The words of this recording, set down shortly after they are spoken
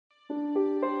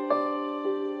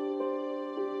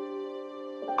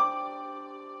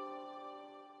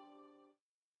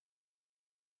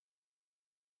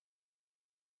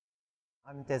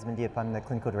I'm Desmond Yip. I'm the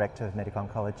Clinical Director of Medical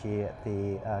Oncology at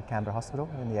the Canberra Hospital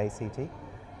in the ACT.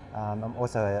 I'm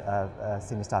also a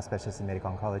Senior Staff Specialist in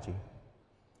Medical Oncology.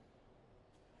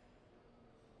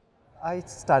 I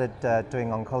started doing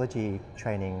oncology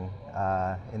training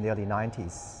in the early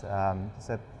 90s.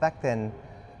 So back then,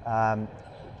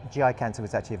 GI cancer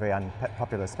was actually a very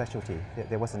unpopular specialty.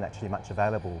 There wasn't actually much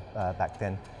available back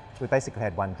then. We basically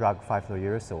had one drug,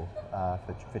 5-fluorouracil,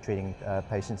 for treating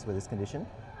patients with this condition.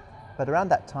 But around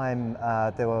that time,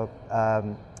 there were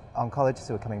oncologists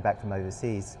who were coming back from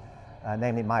overseas,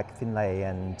 namely Mike Finlay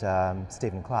and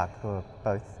Stephen Clark, who are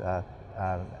both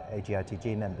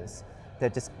AGITG members.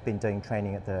 They'd just been doing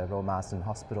training at the Royal Marsden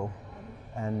Hospital,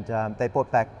 and they brought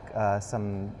back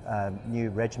some new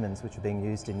regimens which were being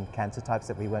used in cancer types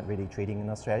that we weren't really treating in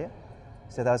Australia.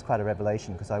 So that was quite a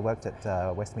revelation, because I worked at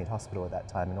Westmead Hospital at that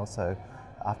time, and also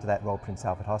after that Royal Prince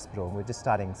Alfred Hospital. And we were just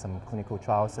starting some clinical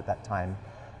trials at that time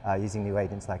using new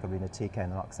agents like irinotecan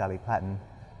and oxaliplatin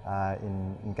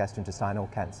in gastro-intestinal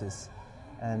cancers.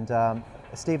 And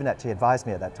Stephen actually advised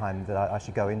me at that time that I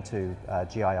should go into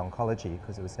GI oncology,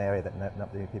 because it was an area that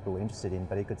not many people were interested in,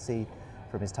 but he could see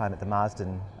from his time at the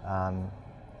Marsden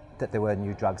that there were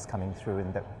new drugs coming through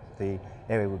and that the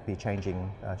area would be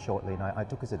changing shortly. And I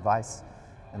took his advice,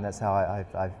 and that's how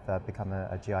I've become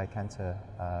a GI cancer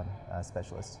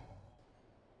specialist.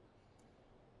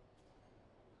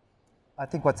 I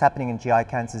think what's happening in GI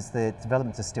cancers, the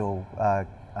developments are still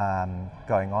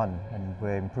going on, and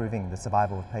we're improving the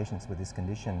survival of patients with this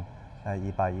condition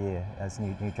year by year as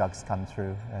new drugs come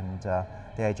through. And the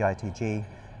AGITG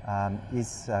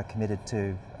is committed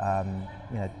to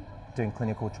doing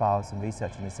clinical trials and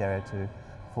research in this area to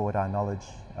forward our knowledge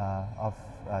of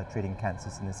treating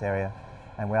cancers in this area.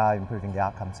 And we are improving the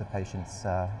outcomes of patients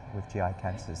with GI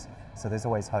cancers. So there's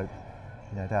always hope,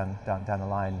 down the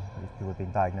line if people have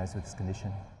been diagnosed with this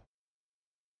condition.